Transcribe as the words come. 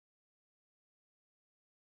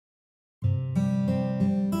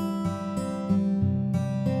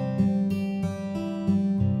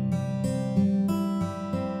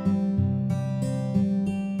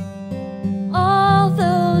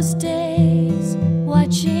those days,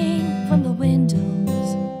 watching from the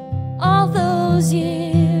windows, all those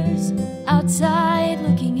years outside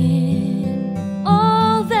looking in,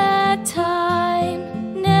 all that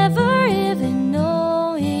time, never even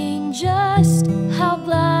knowing just how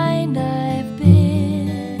blind I've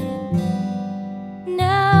been.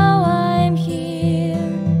 Now I'm here,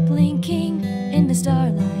 blinking in the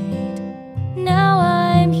starlight. Now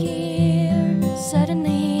I'm here,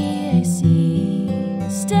 suddenly I see,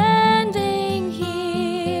 standing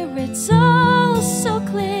here, it's all so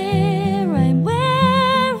clear, I'm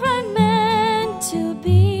where I'm meant to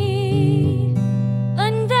be.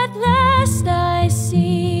 And at last I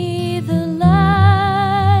see the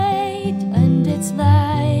light, and it's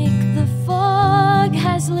like the fog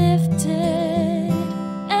has lifted.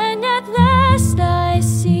 And at last I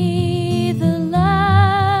see the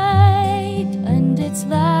light, and it's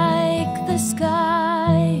like the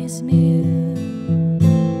sky is mute,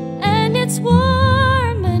 and it's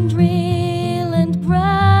warm and real and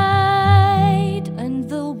bright, and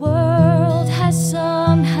the world has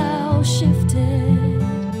somehow shifted.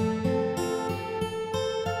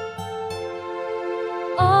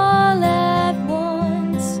 All at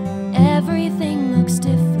once, everything looks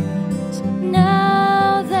different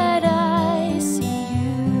now that I see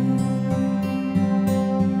you.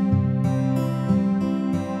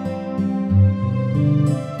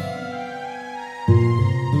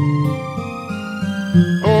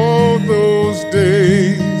 All those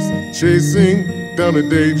days chasing down a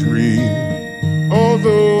daydream, all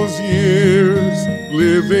those years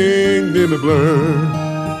living in a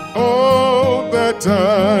blur, all that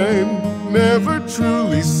time never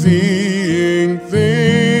truly seeing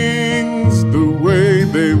things the way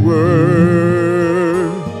they were.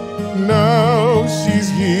 Now she's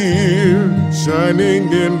here,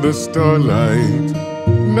 shining in the starlight.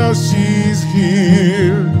 Now she's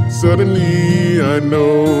here, suddenly I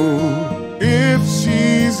know. If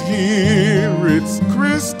she's here, it's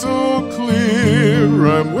crystal clear,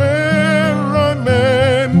 I'm where I'm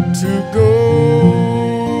meant to go.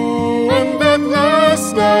 And at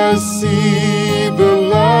last I see the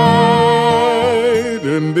light,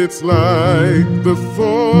 and it's like the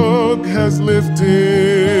fog has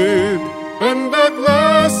lifted. And at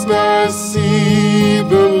last I see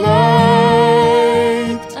the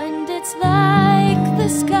light, And it's like the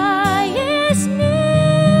sky is new,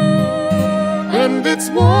 and it's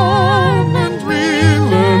warm and real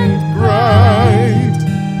and bright,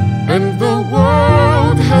 and the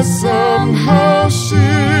world has somehow shifted.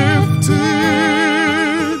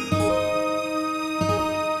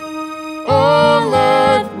 All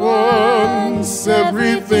at once,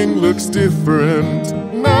 everything looks different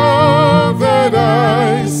now that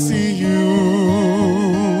I see you.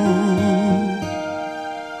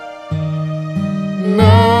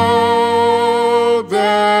 Now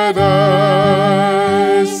that I